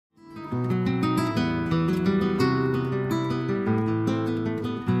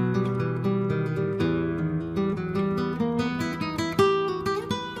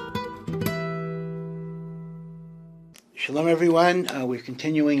Shalom everyone. We're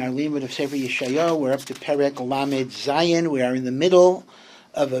continuing our limud of Sefer Yeshayahu. We're up to Perek Lamed Zayin. We are in the middle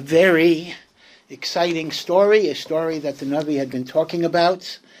of a very exciting story, a story that the Navi had been talking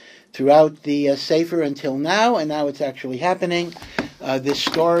about throughout the Sefer until now, and now it's actually happening. This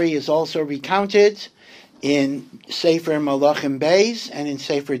story is also recounted in Sefer Malachim Beis and in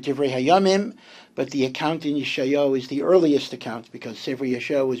Sefer Divrei Hayamim, but the account in Yeshayahu is the earliest account because Sefer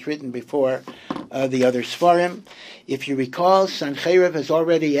Yeshayahu was written before the other Sfarim. If you recall, Sancheiriv has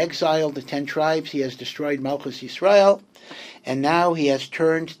already exiled the 10 tribes. He has destroyed Malchus Yisrael, and now he has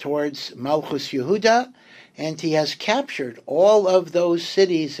turned towards Malchus Yehuda, and he has captured all of those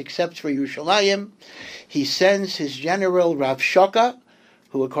cities except for Yerushalayim. He sends his general Rav Shaka,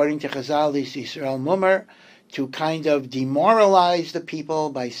 who according to Chazal is Yisrael Mumar, to kind of demoralize the people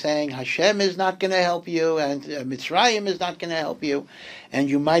by saying Hashem is not going to help you and Mitzrayim is not going to help you and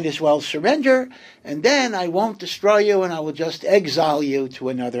you might as well surrender and then I won't destroy you and I will just exile you to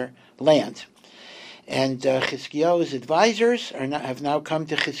another land. And Chizkiyahu's advisors have now come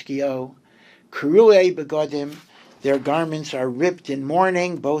to Chizkiyahu. Kuruei begodim, their garments are ripped in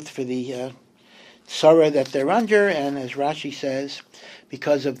mourning, both for the tzara that they're under and, as Rashi says,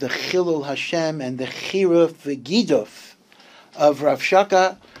 because of the Chilul Hashem and the Chiruf V'Giduf of Rav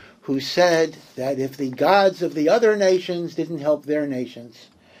Shaka, who said that if the gods of the other nations didn't help their nations,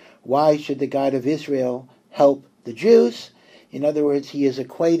 why should the God of Israel help the Jews? In other words, he is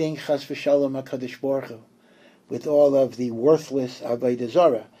equating Chas v'Shalom HaKadosh Baruch Hu with all of the worthless Avodah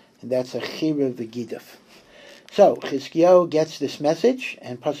Zarah, and that's a Chiruf V'Giduf. So, Chizkiyahu gets this message,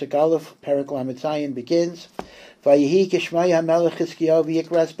 and Pasuk Aleph, Perek Lamed Zayin begins, Vayehi kishmai HaMelech Chizkiyahu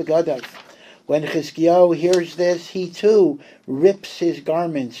v'yikras begadav. When Chizkiyahu hears this, he too rips his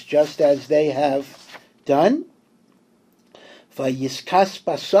garments, just as they have done. Vayiskas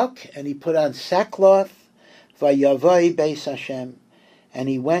pasuk, and he put on sackcloth. Vayavai Beis Hashem, and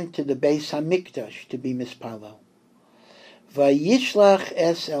he went to the Beis HaMikdash to be mispalo. Vayishlach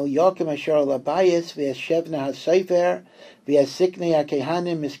es el Yokim asher al Abayis v'yeshevna haSefer v'yasiknei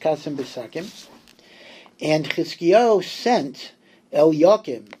haKehanim miskasim b'sakim. And Chizkiyahu sent El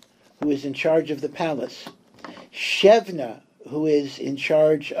Yokim, who is in charge of the palace, Shevna, who is in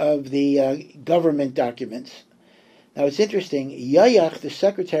charge of the government documents. Now it's interesting, Yayach, the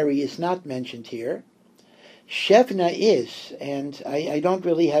secretary, is not mentioned here. Shevna is, and I don't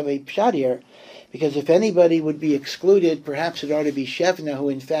really have a pshat here, because if anybody would be excluded, perhaps it ought to be Shevna, who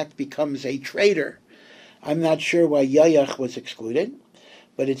in fact becomes a traitor. I'm not sure why Yayach was excluded.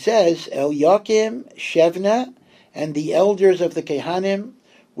 But it says, El Yokim, Shevna, and the elders of the Kehanim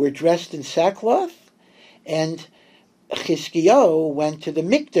were dressed in sackcloth, and Chizkiyahu went to the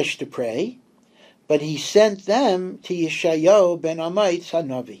Mikdash to pray, but he sent them to Yeshayahu ben Amitz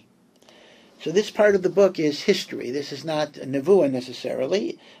HaNavi. So this part of the book is history. This is not a nevuah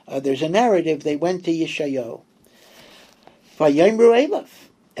necessarily. There's a narrative. They went to Yeshayahu. Vayimru Elaf.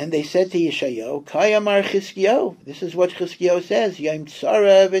 And they said to Yeshayahu, Kayamar Chizkiyahu. This is what Chizkiyahu says. Yom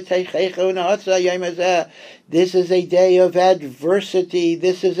tzara v'teichechu na'atza yom hazeh. This is a day of adversity.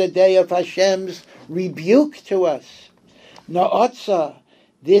 This is a day of Hashem's rebuke to us. Na'atza.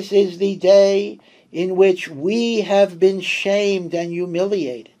 This is the day in which we have been shamed and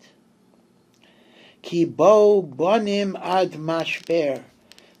humiliated. Ki bo bonim ad mashber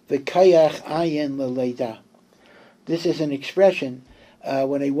v'kayach ayin l'leida. This is an expression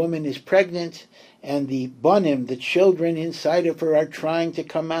when a woman is pregnant and the banim, the children inside of her, are trying to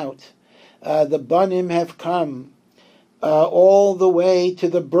come out. The banim have come all the way to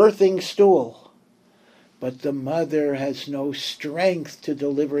the birthing stool, but the mother has no strength to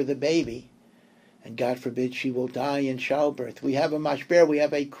deliver the baby, and God forbid she will die in childbirth. We have a mashber, we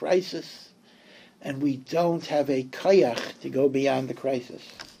have a crisis, and we don't have a kayach to go beyond the crisis.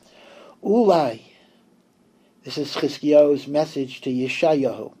 Ulai. This is Chizkiyahu's message to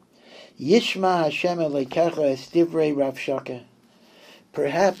Yeshayahu. Yishma Hashem Elokecha es divrei Rav Shaka.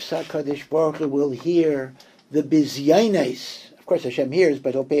 Perhaps HaKadosh Baruch Hu will hear the bizyaines. Of course Hashem hears,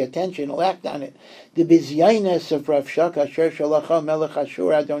 but he'll pay attention, he'll act on it. The bizyaines of Rav Shaka, Asher Shalacha Melech Ashur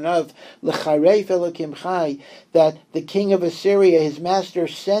Adonav L'chareif Elokim Chai, that the king of Assyria, his master,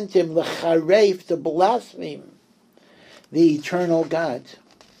 sent him L'chareif, to blaspheme the eternal God.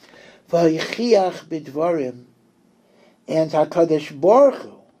 V'yichiach b'dvarim. And HaKadosh Baruch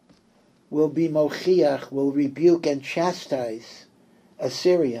Hu will be mochiach, will rebuke and chastise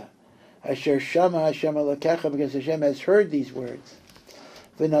Assyria. Asher shama Hashem Elokecha, because Hashem has heard these words.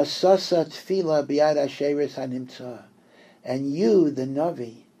 V'nasasa tefila b'yad asheris hanimtza. And you, the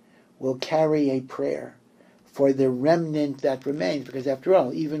Navi, will carry a prayer for the remnant that remains. Because after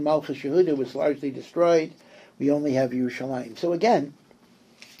all, even Malchus Yehuda was largely destroyed. we only have Yerushalayim. So again,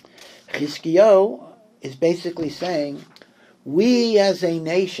 Chizkiyahu is basically saying, we as a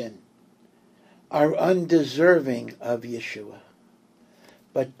nation are undeserving of Yeshua.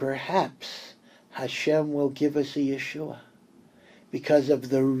 But perhaps Hashem will give us a Yeshua because of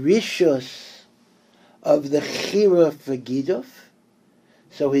the rishus of the chira v'giduf,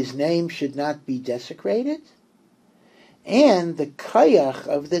 so his name should not be desecrated, and the kayach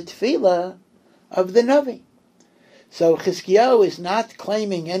of the tefillah of the Navi. So Chizkiyahu is not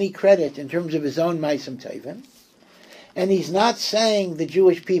claiming any credit in terms of his own Ma'asem Tovim, and he's not saying the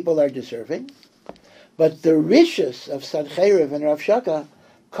Jewish people are deserving, but the rishus of Sancheriv and Rav Shaka,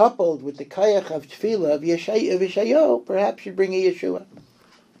 coupled with the kayach of tefillah of yeshayahu, perhaps should bring a Yeshua.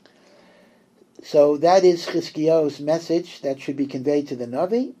 So that is Chizkiyahu's message that should be conveyed to the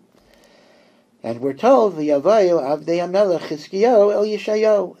Navi. And we're told, V'yavayu avdei HaMelech Chizkiyahu el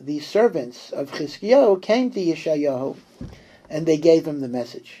Yeshayahu. The servants of Chizkiyahu came to Yeshayahu, and they gave him the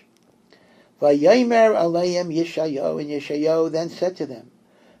message. V'yamer aleim Yeshayahu, and Yeshayahu then said to them,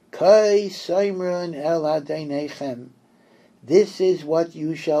 Kai Saimrun el Adonechem. This is what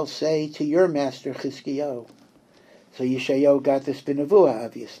you shall say to your master Chizkiyahu. So Yeshayahu got this b'nevuah,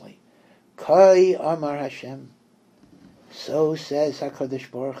 obviously. Kai Amar Hashem. So says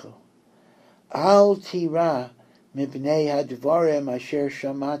HaKadosh Baruch Hu. Al tira mipnei hadvarim asher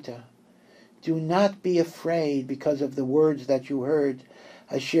shamata. Do not be afraid because of the words that you heard.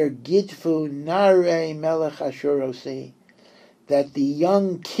 Asher gidfu narei melech Ashurosi. That the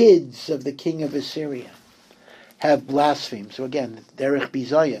young kids of the king of Assyria have blasphemed. So again, derech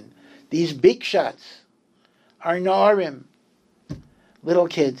bizayin. These big shots are na'arim, little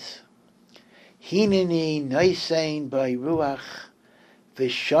kids. Hineni noisein by ruach.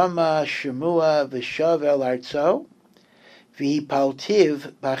 V'shama shemua v'shav el artzo,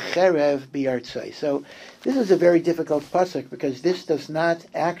 v'hipaltiv b'cherev b'artzai. So this is a very difficult pasuk because this does not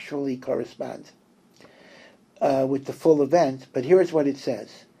actually correspond with the full event. But here is what it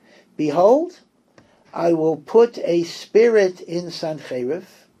says: Behold, I will put a spirit in Sancheriv.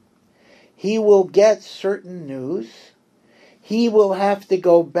 He will get certain news. He will have to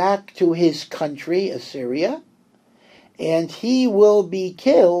go back to his country, Assyria, and he will be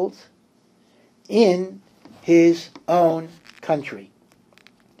killed in his own country.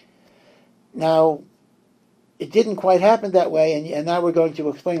 Now, it didn't quite happen that way, and now we're going to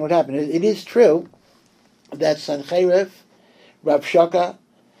explain what happened. It is true that Sancheriv, Rav Shaka,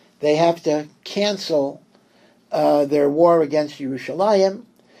 they have to cancel their war against Yerushalayim,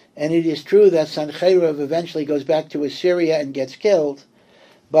 and it is true that Sancheriv eventually goes back to Assyria and gets killed,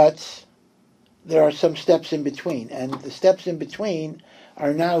 but there are some steps in between, and the steps in between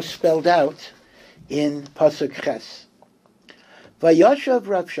are now spelled out in Pasuk Ches. Vayashav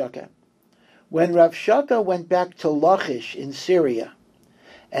Rav Shaka. When Rav Shaka went back to Lachish in Syria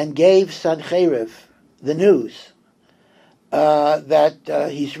and gave Sancheriv the news that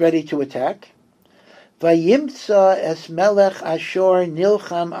he's ready to attack, Vayimtza es melech Ashur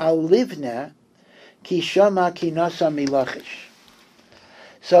nilcham al livna ki shama ki nasa milachish.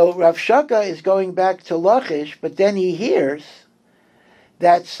 So Rav Shaka is going back to Lachish, but then he hears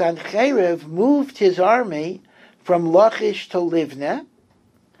that Sancheriv moved his army from Lachish to Livna.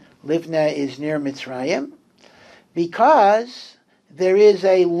 Livna is near Mitzrayim, because there is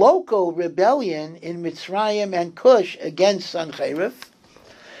a local rebellion in Mitzrayim and Cush against Sancheriv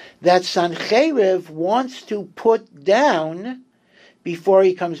that Sancheriv wants to put down before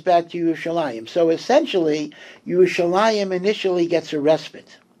he comes back to Yerushalayim. So essentially, Yerushalayim initially gets a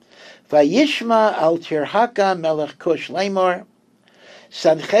respite. Vayishma al Tirhaka melech Cush lemor.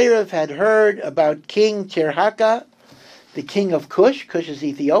 Sancheriv had heard about King Tirhaka, the king of Cush. Cush is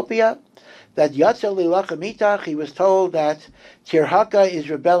Ethiopia. That Yatzel Lilachem Itach, he was told that Tirhaka is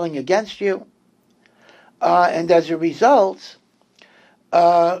rebelling against you. And as a result,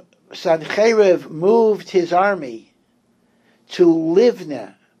 Sancheriv moved his army to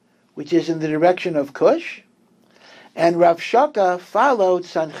Livna, which is in the direction of Cush, and Rav Shaka followed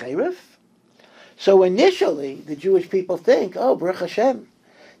Sancheriv. So initially, the Jewish people think, oh, Baruch Hashem,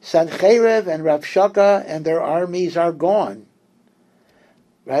 Sancheriv and Rav Shaka and their armies are gone.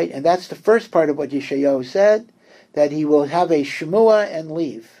 Right? And that's the first part of what Yeshayahu said, that he will have a shemua and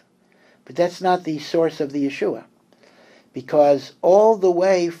leave. But that's not the source of the Yeshua. Because all the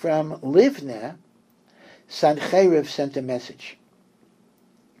way from Livna, Sancheriv sent a message.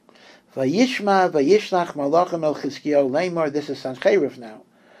 Vayishma vayishlach malachim el Chizkiyahu lemor. This is Sancheriv now.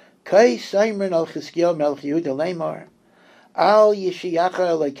 Kai Saimrin el Chizkiyahu melech Yehuda lemor. Al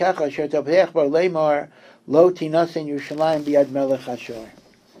yeshayahu lekecha asher tabech bar lemor lo tinasin Yerushalayim biad melech Ashur.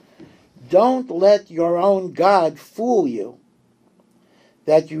 don't let your own God fool you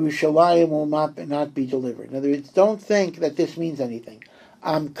that Yerushalayim will not be delivered. In other words, don't think that this means anything.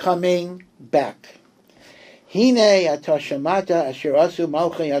 I'm coming back. Hine ata shamata asher asu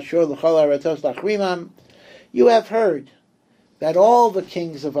malchei Ashur l'chol haratzos lachrimam. You have heard that all the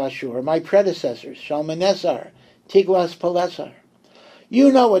kings of Ashur, my predecessors, Shalmaneser, Tiglath-Pileser,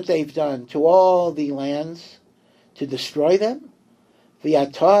 you know what they've done to all the lands to destroy them.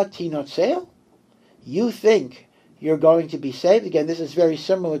 V'ata tinotzel. You think you're going to be saved. Again, this is very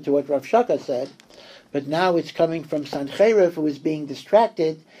similar to what Rav Shaka said, but now it's coming from Sancheriv, who is being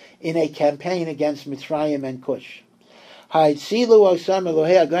distracted in a campaign against Mitzrayim and Cush. Ha'itzilu osam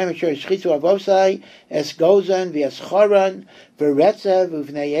Elohei Hagoyim asher yishchitu avosai es Gozan v'es Choran v'retzev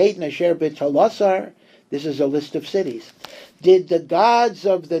uvnei Eden asher b'Talasar. This is a list of cities. Did the gods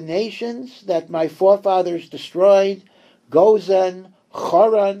of the nations that my forefathers destroyed, Gozan,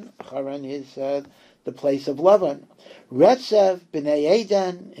 Choran is the place of Lavan, Retzev, B'nei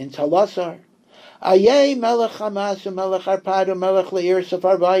Eden, in Talasar, Ayei Melech Hamas, Melech Arpad, Melech Leir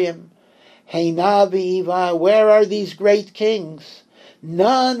Sepharvaim, Heina v'Iva, where are these great kings?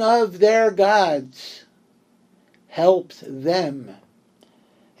 None of their gods helped them.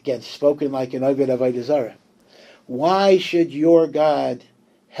 Again, spoken like an Oved Avodah Zarah. Why should your God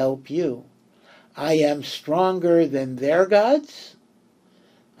help you? I am stronger than their gods.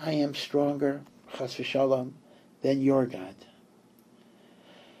 I am stronger, chas v'shalom, than your God.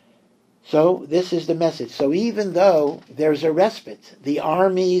 So this is the message. So even though there's a respite, the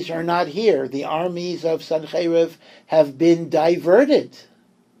armies are not here. The armies of Sancheriv have been diverted.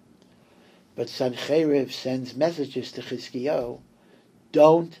 But Sancheriv sends messages to Chizkiyahu.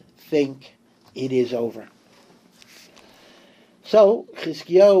 Don't think it is over. So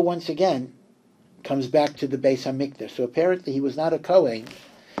Chizkiyahu once again comes back to the Beis HaMikdash. So apparently he was not a Kohen,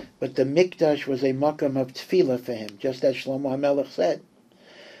 but the Mikdash was a makam of tefillah for him, just as Shlomo HaMelech said.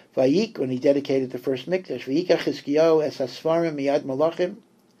 Vayik, when he dedicated the first Mikdash, Vayika Chizkiyahu es hasfarim miyad malachim.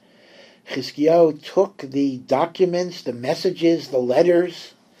 Chizkiyahu took the documents, the messages, the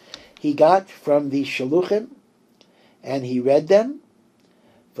letters he got from the Shaluchim, and he read them.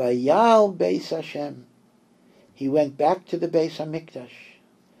 Vayal Beis Hashem. He went back to the Beis HaMikdash.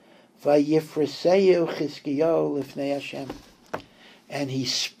 Vayifreseyu Chizkiyahu lifnei Hashem. And he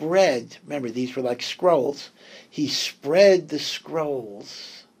spread, remember these were like scrolls, he spread the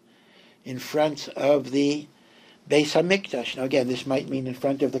scrolls in front of the Beis HaMikdash. Now again, this might mean in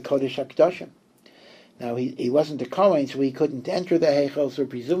front of the Kodesh HaKadoshim. Now he wasn't a Kohen, so he couldn't enter the Heichel, so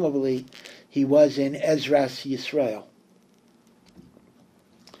presumably he was in Ezras Yisrael.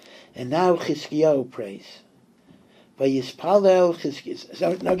 And now Chizkiyahu prays. Vayispalel Chizkiyahu.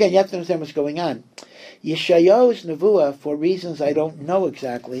 So now again, you have to understand what's going on. Yeshayahu's nevuah, for reasons I don't know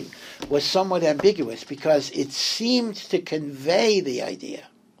exactly, was somewhat ambiguous because it seemed to convey the idea.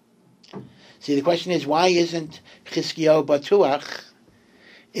 See, the question is, why isn't Chizkiyahu batuach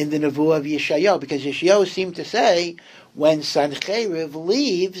in the nevuah of Yeshayahu? Because Yeshayahu seemed to say, when Sancheriv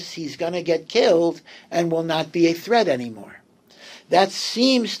leaves, he's going to get killed and will not be a threat anymore. That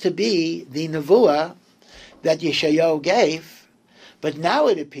seems to be the nevuah that Yeshayahu gave, but now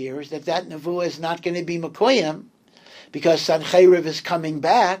it appears that that nevuah is not going to be Mekoyim because Sancheriv is coming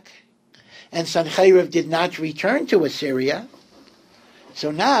back, and Sancheriv did not return to Assyria.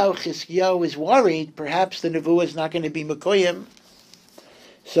 So now Chizkiyahu is worried, perhaps the nevuah is not going to be Mekoyim,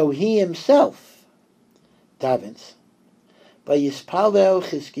 so he himself davens. Vayispalel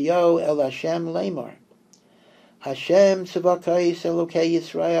Chizkiyahu el Hashem lemar. Hashem tzavakais Elokei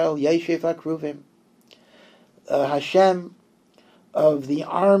Yisrael yeshev akruvim. Hashem of the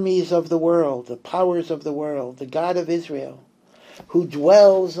armies of the world, the powers of the world, the God of Israel, who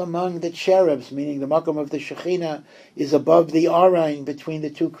dwells among the cherubs, meaning the makom of the Shekhinah is above the Arain between the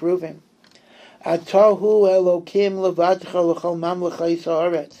two Kruvim. Atahu Elokim levadcha l'chol mamlechais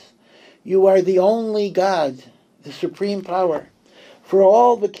haaretz. You are the only God, the supreme power, for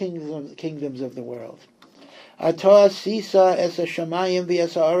all the kingdoms of the world. Atah sisa es hashamayim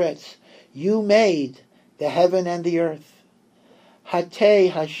v'es haaretz. You made the heaven and the earth.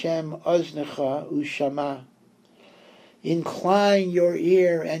 Hatei Hashem oznecha ushama. Incline your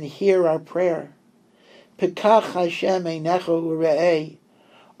ear and hear our prayer. Pekach Hashem einecha ure'eh.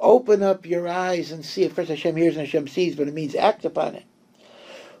 Open up your eyes and see. Of course, Hashem hears and Hashem sees, but it means act upon it.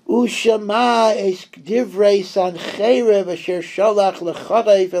 Ushama es divrei sancherev asher shalach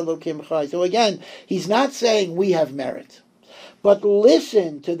lecharev elokim chai. So again, he's not saying we have merit, but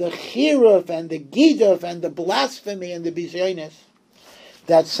listen to the chiruf and the giduf and the blasphemy and the bizyonis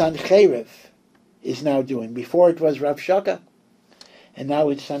that Sancheriv is now doing. Before it was Rav Shaka, and now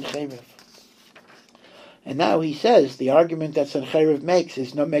it's Sancheriv. And now he says the argument that Sancheriv makes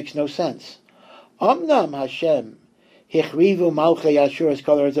no sense. Omnam Hashem hichrivu malchei Ashuras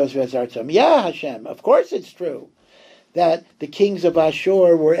kol arzos ve'zartzam. Yeah, Hashem, of course it's true that the kings of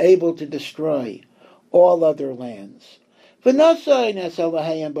Ashur were able to destroy all other lands. And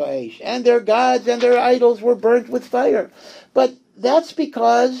their gods and their idols were burnt with fire. But that's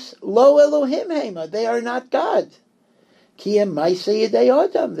because Lo Elohim Hema, they are not God. Kiyem Maisei Yedei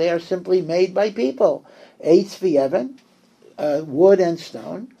Adam, they are simply made by people. Eitz v'evan, wood and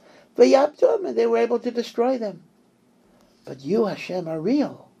stone, v'yaptum, and they were able to destroy them. But you, Hashem, are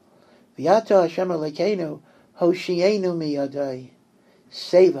real. V'yato Hashem Elokeinu, Hoshienu miyadai,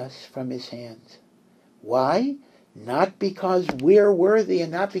 save us from his hand. Why? Not because we're worthy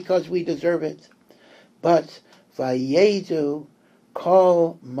and not because we deserve it, but Vayedu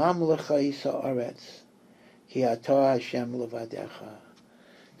kol mamlechai sa'aretz ki atah Hashem levadecha,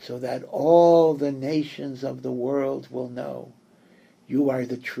 so that all the nations of the world will know you are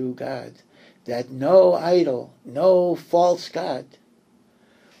the true God, that no idol, no false God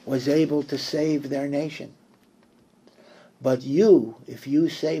was able to save their nation. But you, if you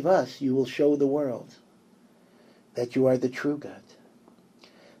save us, you will show the world that you are the true God.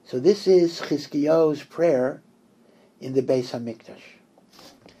 So this is Chizkiyahu's prayer in the Beis HaMikdash.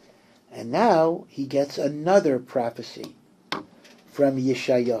 And now he gets another prophecy from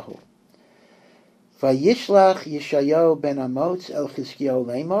Yeshayahu. Vayishlach Yeshayahu ben Amotz el Chizkiyahu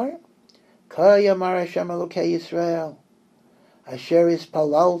Lemar, Ka yamar Hashem Elokei Yisrael, Asher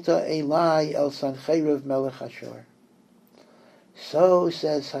ispalalta Elai el Sancheriv melech Ashur. So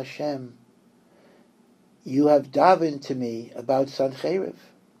says Hashem, you have davened to me about Sancheriv.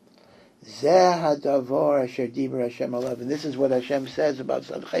 Zeh hadavor asher diber Hashem alav. And this is what Hashem says about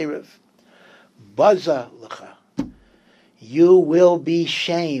Sancheriv. Baza lecha. You will be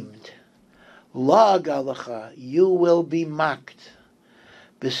shamed. Lag alecha. You will be mocked.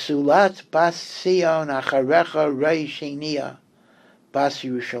 Besulat bas Sion acharecha rei shenia bas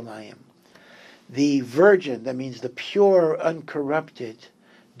Yerushalayim. The virgin, that means the pure, uncorrupted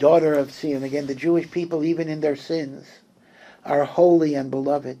daughter of Sion. Again, the Jewish people, even in their sins, are holy and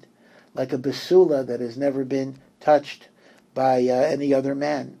beloved, like a basula that has never been touched by any other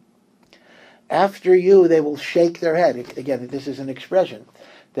man. After you, they will shake their head. Again, this is an expression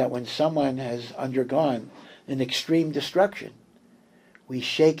that when someone has undergone an extreme destruction, we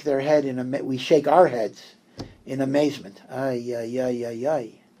shake their head we shake our heads in amazement. Ay, ay, ay, ay,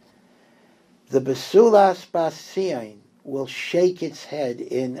 ay. The Basulas Basiyin will shake its head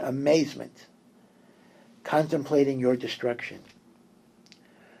in amazement, contemplating your destruction.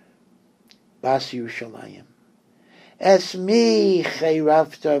 Bas Yerushalayim. Esmi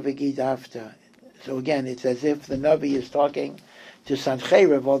cheiravta v'gidavta. So again, it's as if the Navi is talking to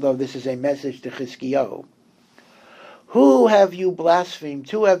Sancheriv, although this is a message to Chizkiyahu. Who have you blasphemed?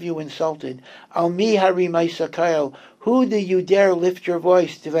 Who have you insulted? Al mi harimaisa kail. Who do you dare lift your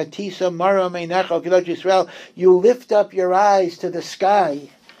voice? Tivatisa mara meinecha kiloch Yisrael. You lift up your eyes to the sky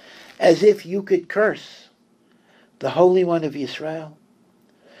as if you could curse the Holy One of Yisrael.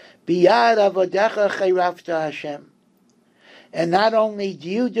 Biyad avodecha cheiravta Hashem. And not only do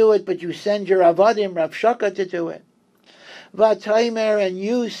you do it, but you send your avodim, Rav Shaka, to do it. Vataimer, and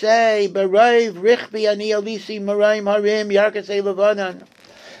you say, Barayv richbi ani alisi maraim harim yarkasei levanan.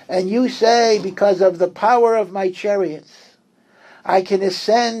 And you say, because of the power of my chariots, I can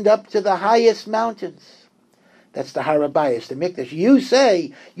ascend up to the highest mountains. That's the Harabayas, the Mikdash. You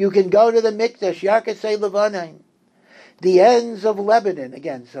say, you can go to the Mikdash, Yarkasei Levanan, the ends of Lebanon.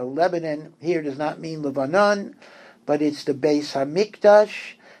 Again, so Lebanon here does not mean Lebanon, but it's the Beis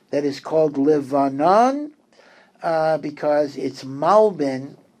HaMikdash that is called Lebanon, because it's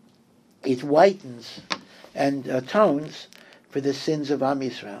Malbin, it whitens and tones for the sins of Am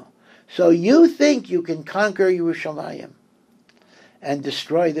Yisrael. So you think you can conquer Yerushalayim and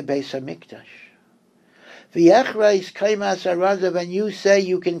destroy the Beis HaMikdash. V'yechreis kaimas harazav, and you say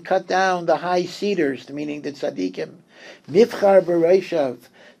you can cut down the high cedars, meaning the tzaddikim. Mifchar bereishav,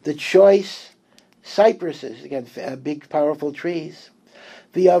 the choice cypresses, again, big powerful trees.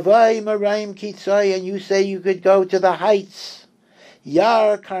 V'yavai maraim kitzai, and you say you could go to the heights.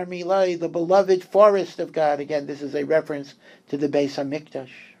 Yar Karmilai, the beloved forest of God. Again, this is a reference to the Beis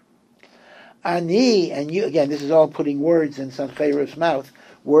HaMikdash. Ani, and you, again, this is all putting words in Sancheriv's mouth,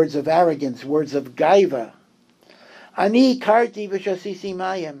 words of arrogance, words of gaiva. Ani karti v'shasisi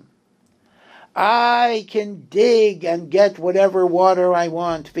mayim. I can dig and get whatever water I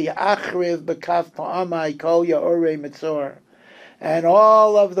want. V'achriv b'kaf pa'amai kol ya'orei mitzor. And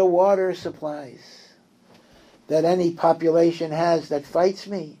all of the water supplies that any population has that fights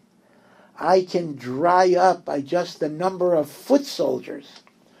me, I can dry up by just the number of foot soldiers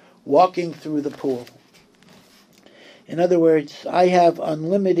walking through the pool. In other words, I have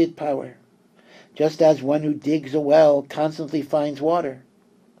unlimited power, just as one who digs a well constantly finds water.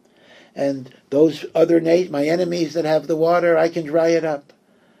 And those other my enemies that have the water, I can dry it up.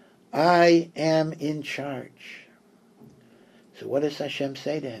 I am in charge. So what does Hashem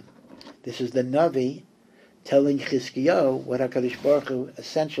say to him? This is the Navi telling Chizkiyahu what HaKadosh Baruch Hu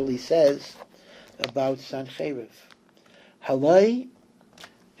essentially says about Sancheriv. Halai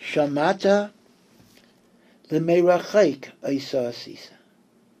shamata l'meirachaik Isa asisa.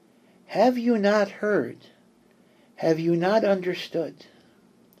 Have you not heard, have you not understood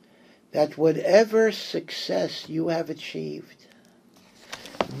that whatever success you have achieved,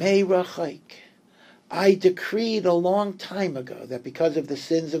 meirachaik, I decreed a long time ago that because of the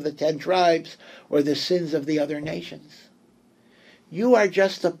sins of the 10 tribes or the sins of the other nations, you are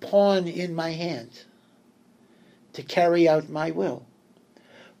just a pawn in my hand to carry out my will.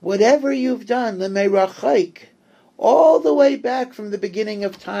 Whatever you've done, l'meirachaik, all the way back from the beginning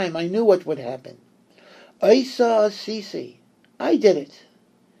of time, I knew what would happen. Isa asisi, I did it.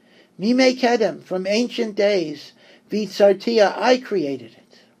 Mimei kedem, from ancient days, v'tzartia, I created it.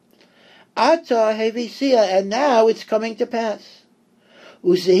 Ata hevisia, and now it's coming to pass.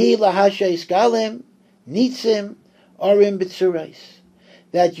 Usehi lahashes galim, nitzim, orim b'tzurais.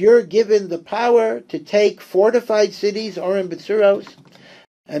 That you're given the power to take fortified cities, orim b'tzuros,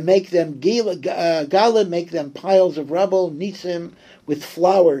 and make them galim, make them piles of rubble, nitzim, with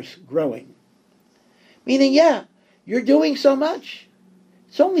flowers growing. Meaning, yeah, you're doing so much.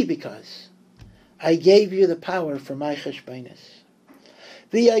 It's only because I gave you the power for my cheshbonus.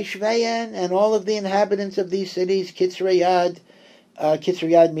 V'yashveyan, and all of the inhabitants of these cities, kitzrayad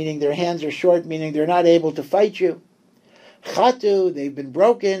meaning their hands are short, meaning they're not able to fight you. Chatu, they've been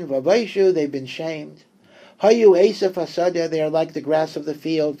broken. Vavaishu, they've been shamed. Hayu esef hasadeh, they are like the grass of the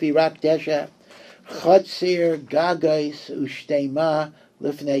field. Virak desha, chatzir gagais ushtema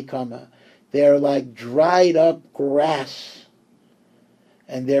lifnei kama. They are like dried up grass,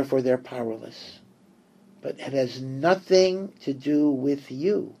 and therefore they're powerless. But it has nothing to do with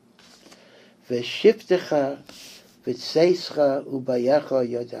you. V'shiftecha v'tseischa ubayecha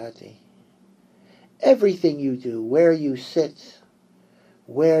yodati. Everything you do, where you sit,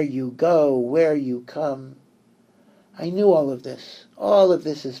 where you go, where you come, I knew all of this. All of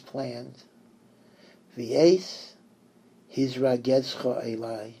this is planned. V'es hizragezcha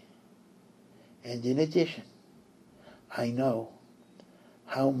elai. And in addition, I know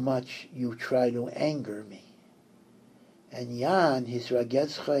how much you try to anger me. And yan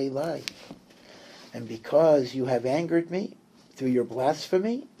hizragezcha elai. And because you have angered me through your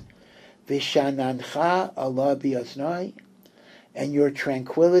blasphemy, v'shanancha Allah bi'aznai, and your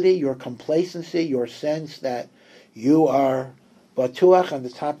tranquility, your complacency, your sense that you are batuach on the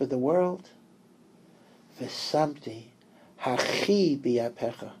top of the world, v'samti hachi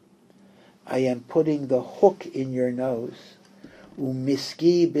bi'apecha, I am putting the hook in your nose,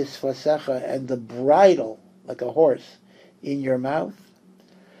 umiski bisfasecha, and the bridle, like a horse, in your mouth,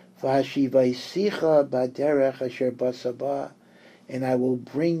 v'hashivaisicha baderech asher basaba, and I will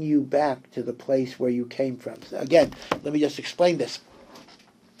bring you back to the place where you came from. So again, let me just explain this.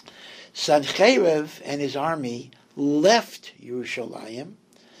 Sancheriv and his army left Yerushalayim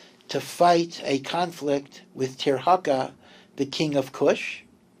to fight a conflict with Tirhaka, the king of Cush.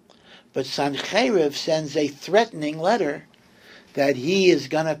 But Sancheriv sends a threatening letter that he is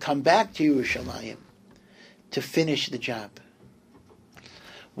going to come back to Yerushalayim to finish the job.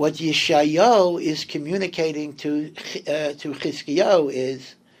 What Yeshayahu is communicating to Chizkiyahu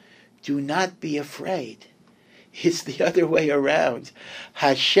is, do not be afraid. It's the other way around.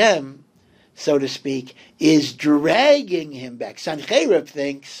 Hashem, so to speak, is dragging him back. Sancheriv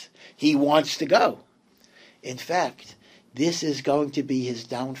thinks he wants to go. In fact, this is going to be his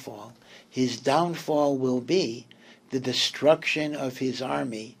downfall. His downfall will be the destruction of his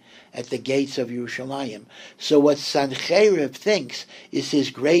army at the gates of Yerushalayim. So what Sancheriv thinks is his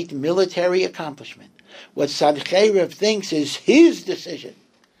great military accomplishment. What Sancheriv thinks is his decision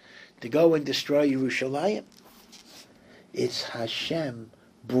to go and destroy Yerushalayim. It's Hashem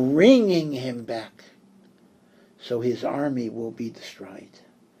bringing him back so his army will be destroyed.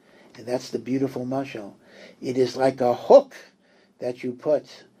 And that's the beautiful mashal. It is like a hook that you put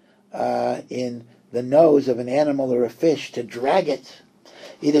in the nose of an animal or a fish to drag it.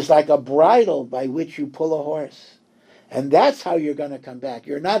 It is like a bridle by which you pull a horse. And that's how you're going to come back.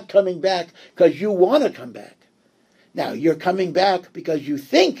 You're not coming back because you want to come back. Now, you're coming back because you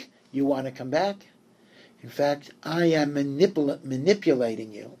think you want to come back. In fact, I am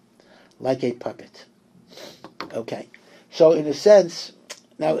manipulating you like a puppet. Okay. So in a sense,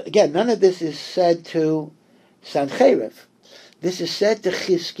 now again, none of this is said to Sancheriv. This is said to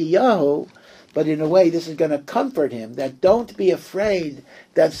Chizkiyahu, but in a way this is going to comfort him, that don't be afraid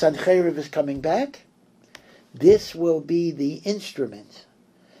that Sancheriv is coming back. This will be the instrument,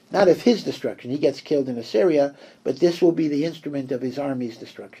 not of his destruction. He gets killed in Assyria, but this will be the instrument of his army's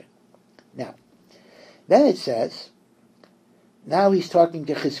destruction. Now, then it says, now he's talking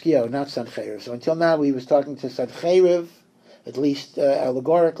to Chizkiyahu, not Sancheriv. So until now he was talking to Sancheriv, at least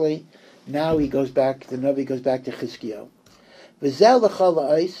allegorically. Now he goes back, the Navi goes back to Chizkiyahu. V'zel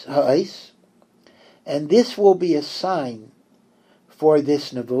l'chol ha'is, and this will be a sign for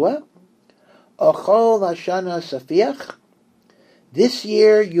this nevuah. Ochol hashana safiach, this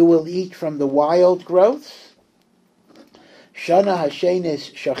year you will eat from the wild growths. Shana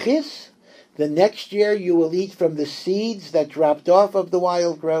hashenis shachis, the next year you will eat from the seeds that dropped off of the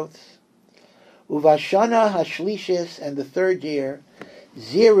wild growths. Uvashana hashlishis, and the third year,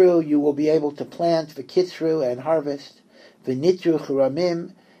 ziru, you will be able to plant v'kitzru and harvest, v'nitru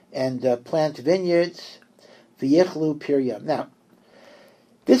churamim, and plant vineyards, v'yichlu piryam. Now,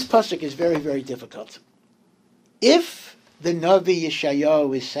 this pasuk is very, very difficult. If the Navi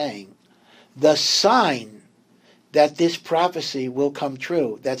Yeshayahu is saying the sign that this prophecy will come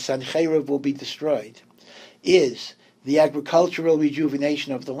true, that Sancheriv will be destroyed, is the agricultural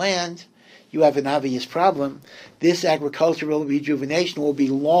rejuvenation of the land, you have an obvious problem. This agricultural rejuvenation will be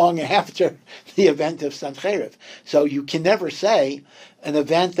long after the event of Sancheriv. So you can never say an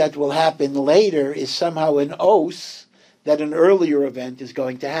event that will happen later is somehow an os that an earlier event is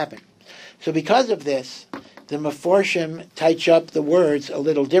going to happen. So because of this, the Meforshim touch up the words a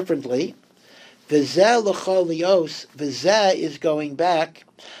little differently. V'zeh l'chol lios, v'zeh is going back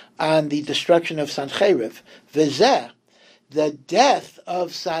on the destruction of Sancheriv. V'zeh, the death of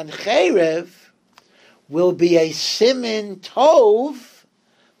Sancheriv, will be a simin tov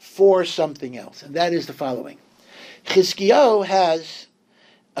for something else. And that is the following. Chizkiyahu has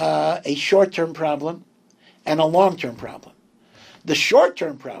a short-term problem and a long-term problem. The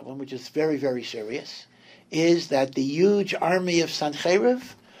short-term problem, which is very, very serious, is that the huge army of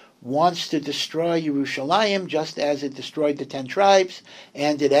Sancheriv wants to destroy Yerushalayim just as it destroyed the 10 tribes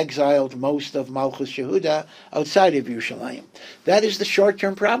and it exiled most of Malchus Yehuda outside of Yerushalayim. That is the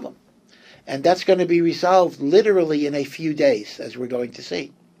short-term problem. And that's going to be resolved literally in a few days, as we're going to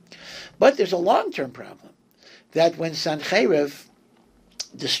see. But there's a long-term problem, that when Sancheriv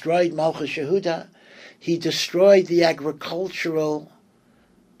destroyed Malchus Yehuda, he destroyed the agricultural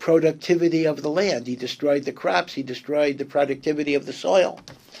productivity of the land. He destroyed the crops. He destroyed the productivity of the soil.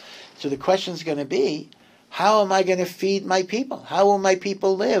 So the question is going to be, how am I going to feed my people? How will my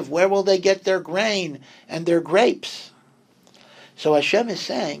people live? Where will they get their grain and their grapes? So Hashem is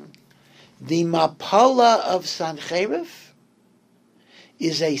saying, the mapala of Sancheriv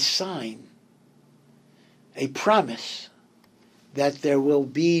is a sign, a promise, that there will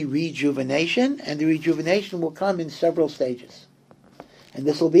be rejuvenation, and the rejuvenation will come in several stages. And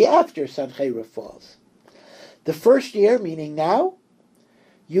this will be after Sancheriv falls. The first year, meaning now,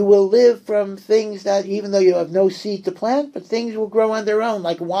 you will live from things that, even though you have no seed to plant, but things will grow on their own,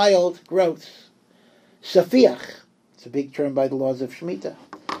 like wild growths. Safiach, it's a big term by the laws of Shemitah.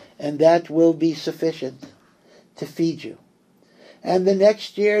 And that will be sufficient to feed you. And the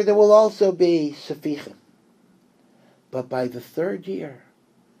next year there will also be safichim. But by the third year,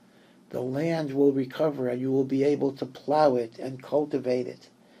 the land will recover and you will be able to plow it and cultivate it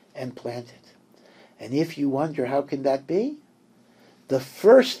and plant it. And if you wonder how can that be, the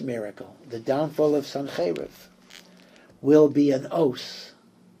first miracle, the downfall of Sancheriv, will be an os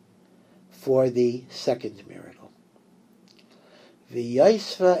for the second miracle. The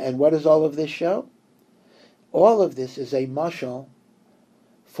Yaisva, and what does all of this show? All of this is a mashal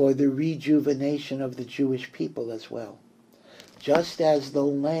for the rejuvenation of the Jewish people as well. Just as the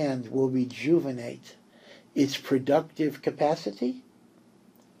land will rejuvenate its productive capacity,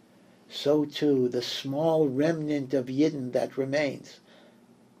 so too the small remnant of Yidden that remains.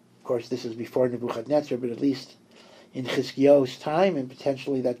 Of course, this is before Nebuchadnezzar, but at least in Chizkiyahu's time, and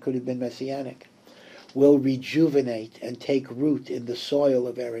potentially that could have been messianic, will rejuvenate and take root in the soil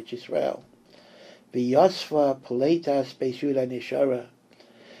of Eretz Yisrael. V'yasva pleitas Beis Yehuda nishara,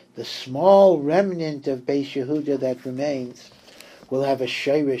 the small remnant of Beis Yehuda that remains will have a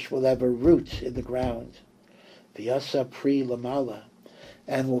shirish, will have a root in the ground. V'yasa pri lamala,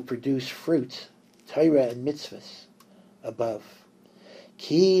 and will produce fruit, Torah and mitzvahs, above.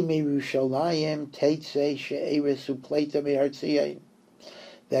 Ki mirushalayim teitzei she'eres upleita me'artziyim,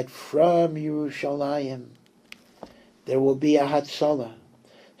 that from Yerushalayim there will be a hatzalah,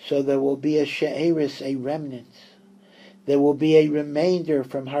 So there will be a she'eris, a remnant. There will be a remainder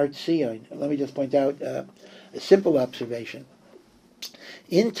from Har Tzion. Let me just point out a simple observation.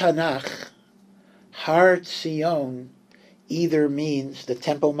 In Tanakh, Har Tzion either means the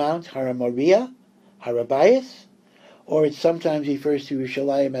Temple Mount, Har Moriah, Harabayas, or it sometimes refers to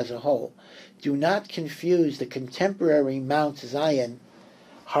Yerushalayim as a whole. Do not confuse the contemporary Mount Zion,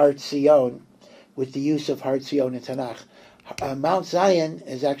 Har Tzion, with the use of Har Tzion in Tanakh. Mount Zion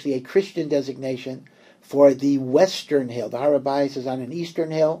is actually a Christian designation for the western hill. The Harabayas is on an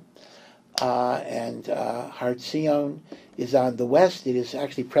eastern hill, and Har Tzion is on the west. It is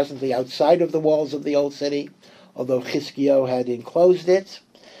actually presently outside of the walls of the old city, although Chizkiyahu had enclosed it.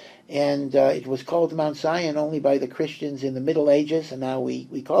 And it was called Mount Zion only by the Christians in the Middle Ages, and now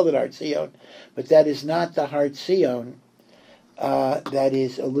we call it Har Tzion. But that is not the Har Tzion that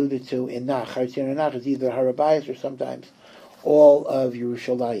is alluded to in Nach. Har Tzion in Nach is either Harabayas or sometimes all of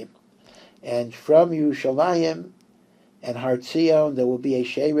Yerushalayim. And from Yerushalayim and Har Tzion there will be a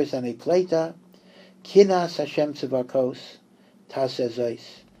She'eris and a Pleta. Kinas Hashem Tzivakos Tasezos.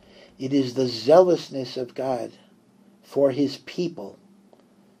 It is the zealousness of God for His people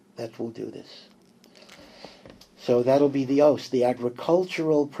that will do this. So that'll be the os, the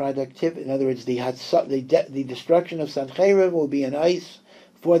agricultural productivity. In other words, the destruction of Sancheriv will be an ice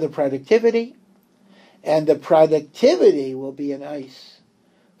for the productivity, and the productivity will be an ice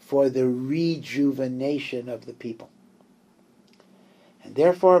for the rejuvenation of the people. And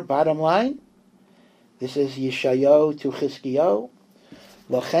therefore, bottom line, this is yeshayahu to Chizkiyahu.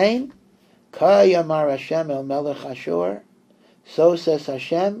 L'chein, ka yamar Hashem el melech Ashur. So says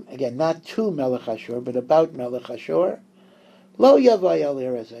Hashem, again, not to Melech Ashur, but about Melech Ashur. Lo yavay al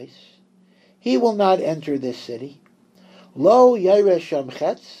erazes. He will not enter this city. Lo yaresh sham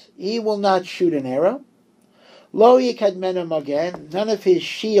chetz. He will not shoot an arrow. Lo yikadmena magen. None of his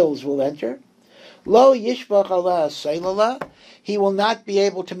shields will enter. Lo yishbach ala sailala. He will not be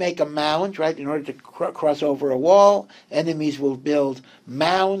able to make a mound, right, in order to cross over a wall. Enemies will build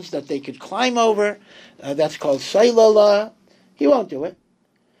mounds that they could climb over. That's called sailala. He won't do it.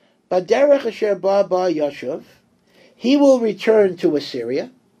 But derech asher ba yashuv, he will return to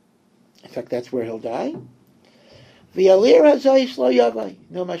Assyria. In fact, that's where he'll die. V'yalir hazayis lo yavai.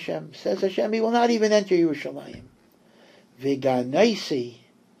 No Hashem. Says Hashem, he will not even enter Yerushalayim. V'ganaisi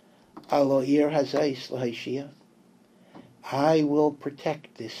alo ir hazayis lo haishiyah. I will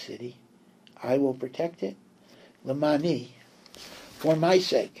protect this city. I will protect it. Lamani. For my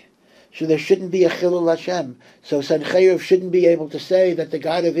sake. So there shouldn't be a chilul Hashem. So Sancheriv shouldn't be able to say that the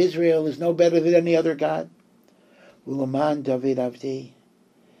God of Israel is no better than any other God. Ulaman David Avdi.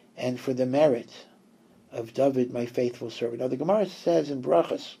 And for the merit of David, my faithful servant. Now the Gemara says in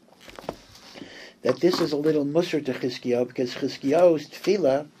Brachas that this is a little musar to Chizkiyahu, because Chizkiyahu's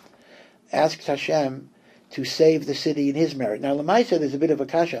tefillah asked Hashem to save the city in his merit. Now Lamaisa, there's a bit of a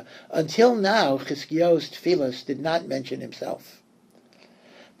kasha. Until now, Chizkiyahu's tefillah did not mention himself.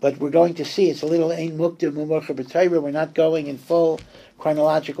 But we're going to see, it's a little ein muktim umorcha b'tayra, we're not going in full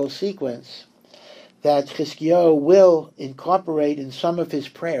chronological sequence, that Chizkiyahu will incorporate in some of his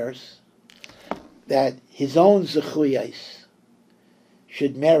prayers that his own zechuyos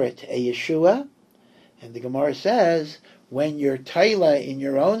should merit a Yeshua. And the Gemara says, when you're taila in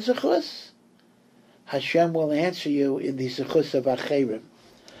your own zechus, Hashem will answer you in the zechus of acherim.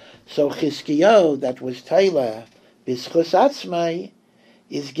 So Chizkiyahu, that was taila b'zechus atzmai,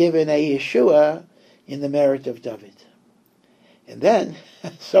 is given a Yeshua in the merit of David. And then,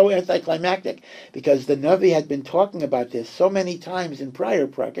 so anticlimactic, because the Navi had been talking about this so many times in prior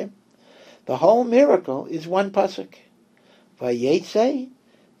prakim, the whole miracle is one pasuk. Vayetze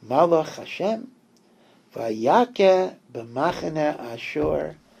malach Hashem vayake b'machane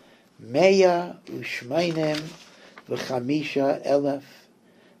Ashur meya u'shmeinim v'chamisha elef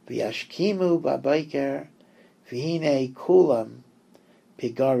v'yashkimu b'bayker v'hine kulam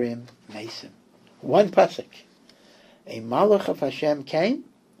Pigarim Mesim. One pasuk. A Malach of Hashem came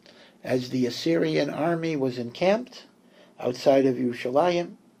as the Assyrian army was encamped outside of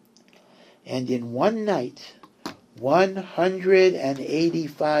Yerushalayim, and in one night,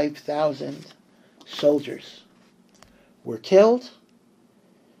 185,000 soldiers were killed,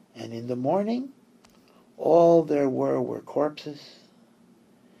 and in the morning, all there were corpses.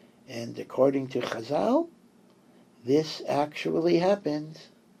 And according to Chazal, this actually happened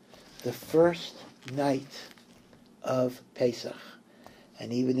the first night of Pesach.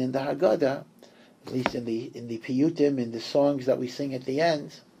 And even in the Haggadah, at least in the Piyutim, in the songs that we sing at the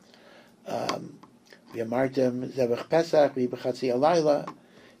end, V'yamartem Zevach Pesach, V'yibachatzi Alayla,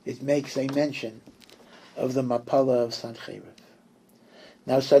 it makes a mention of the Mapala of Sancheriv.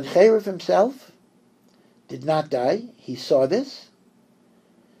 Now Sancheriv himself did not die. He saw this,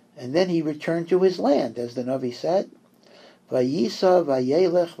 and then he returned to his land, as the Navi said. Vayisa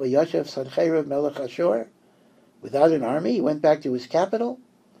vayelech vayashev Sancheriv melech Ashur. Without an army, he went back to his capital.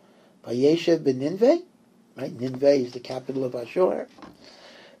 Vayeshev b'Ninveh. Right, Ninveh is the capital of Ashur.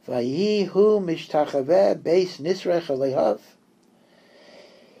 Vayihu mishtachaveh beis nisrech alehav.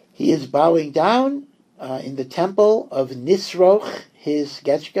 He is bowing down in the temple of Nisroch, his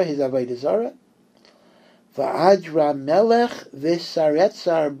Getchka, his Avodah Zarah. Va'adra melech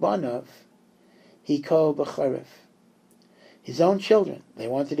v'saretzar banav hiko b'charev. His own children, they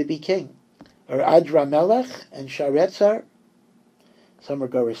wanted to be king. Or Adra melech and Sharetzar. Some are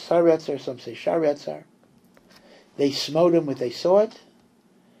go as Saretzar, some say Sharetzar. They smote him with a sword,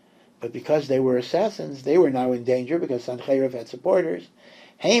 but because they were assassins, they were now in danger because Sancheriv had supporters.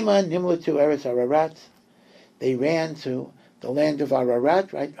 Haman nimlatu eretz Ararat. They ran to the land of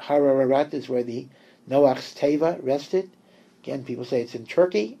Ararat, right? Ararat is where the Noach's Teva rested. Again, people say it's in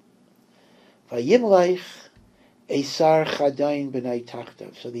Turkey. Vayimleich Esar Chadain b'nai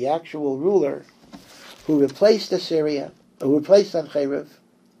Tachtav. So the actual ruler who replaced Assyria, who replaced Sancheriv,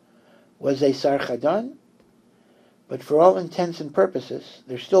 was Esar Chadon. But for all intents and purposes,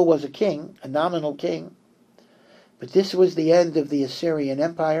 there still was a king, a nominal king. But this was the end of the Assyrian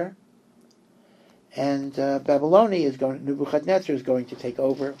Empire, and Nebuchadnezzar is going to take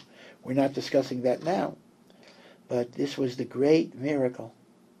over. We're not discussing that now, but this was the great miracle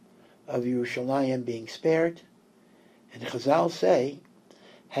of Yerushalayim being spared. And Chazal say,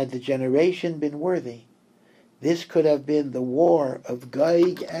 had the generation been worthy, this could have been the war of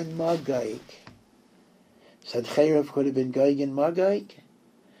Gog and Magog. Sancheriv could have been Gog and Magog,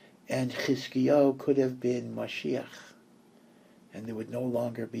 and Chizkiyahu could have been Mashiach, and there would no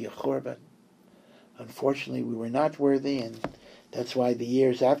longer be a Churban. Unfortunately, we were not worthy, and that's why the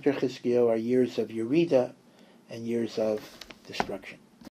years after Chizkiyahu are years of Yerida and years of destruction.